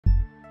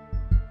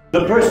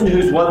The person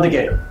who's won the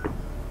game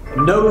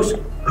knows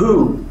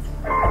who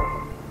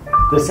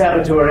the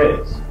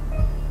Saboteur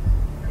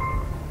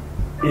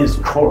is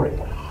Corey.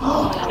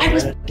 I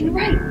was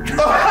right.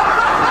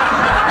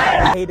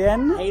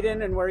 Hayden.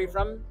 Hayden, and where are you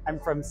from? I'm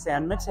from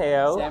San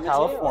Mateo,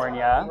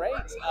 California. Great.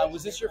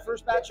 Was this your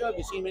first bat show? Have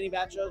you seen many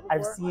bat shows before?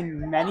 I've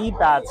seen many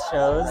bat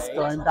shows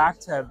going back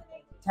to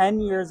 10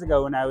 years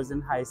ago when I was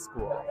in high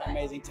school.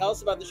 Amazing. Tell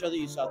us about the show that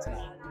you saw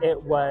tonight. It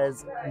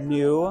was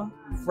new,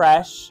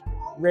 fresh,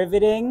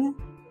 riveting,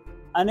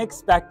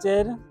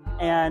 unexpected,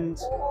 and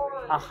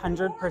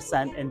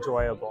 100%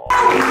 enjoyable.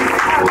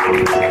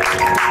 I'm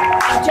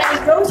Jenny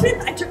Rosen.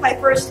 I took my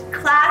first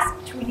class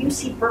through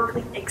UC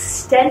Berkeley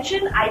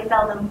Extension. I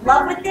fell in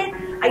love with it.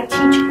 I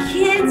teach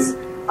kids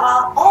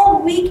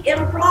all week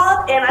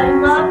improv, and I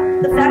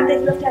love the fact that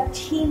you have to have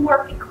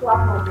teamwork and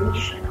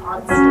cooperation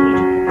on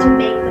stage to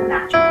make the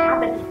magic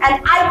happen.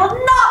 And I will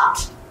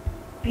not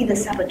be the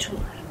saboteur.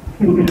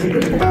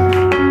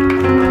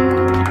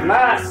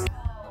 Nice.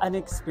 An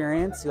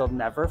experience you'll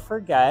never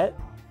forget,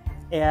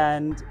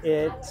 and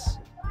it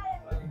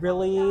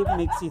really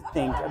makes you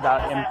think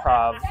about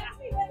improv.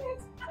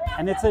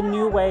 And it's a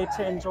new way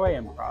to enjoy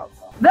improv.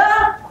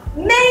 The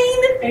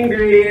main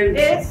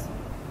Ingredients. is,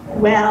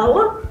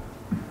 well,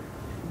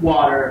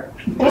 Water.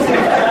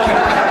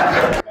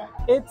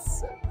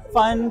 It's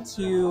fun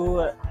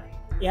to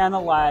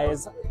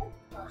analyze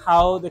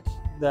how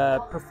the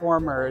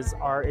performers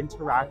are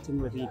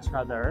interacting with each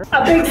other.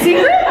 a big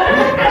secret?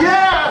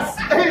 Yes,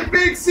 a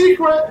big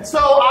secret. So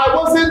I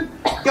wasn't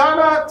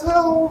gonna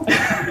tell. Me?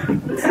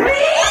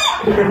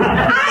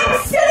 I'm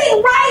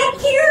sitting right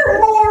here,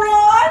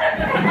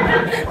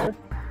 moron!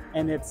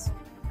 And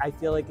I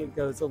feel like it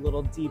goes a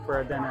little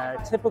deeper than a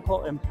typical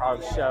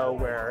improv show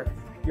where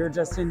you're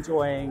just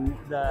enjoying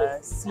the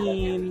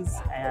scenes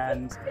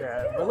and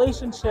the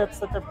relationships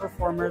that the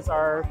performers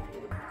are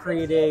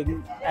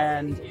creating,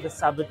 and the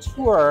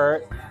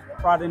Saboteur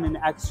brought in an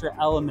extra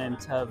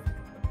element of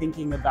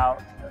thinking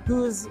about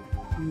who's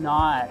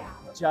not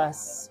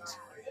just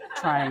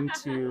trying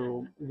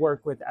to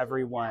work with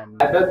everyone.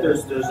 I bet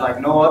there's like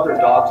no other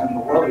dogs in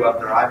the world who have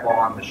their eyeball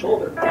on the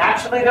shoulder.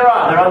 Actually, they're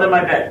under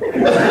my bed.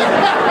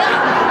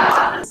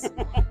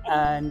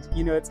 And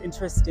you know, it's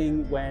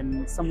interesting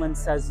when someone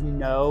says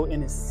no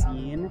in a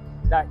scene,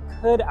 that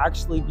could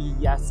actually be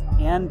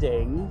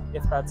yes-anding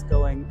if that's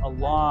going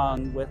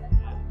along with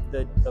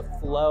the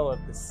flow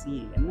of the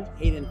scene.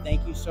 Hayden,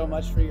 thank you so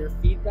much for your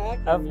feedback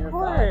and Of your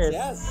course.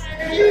 thoughts.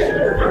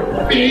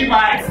 Yes. Be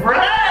my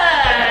friend.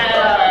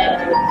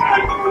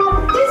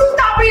 This is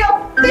not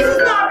real! This is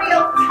not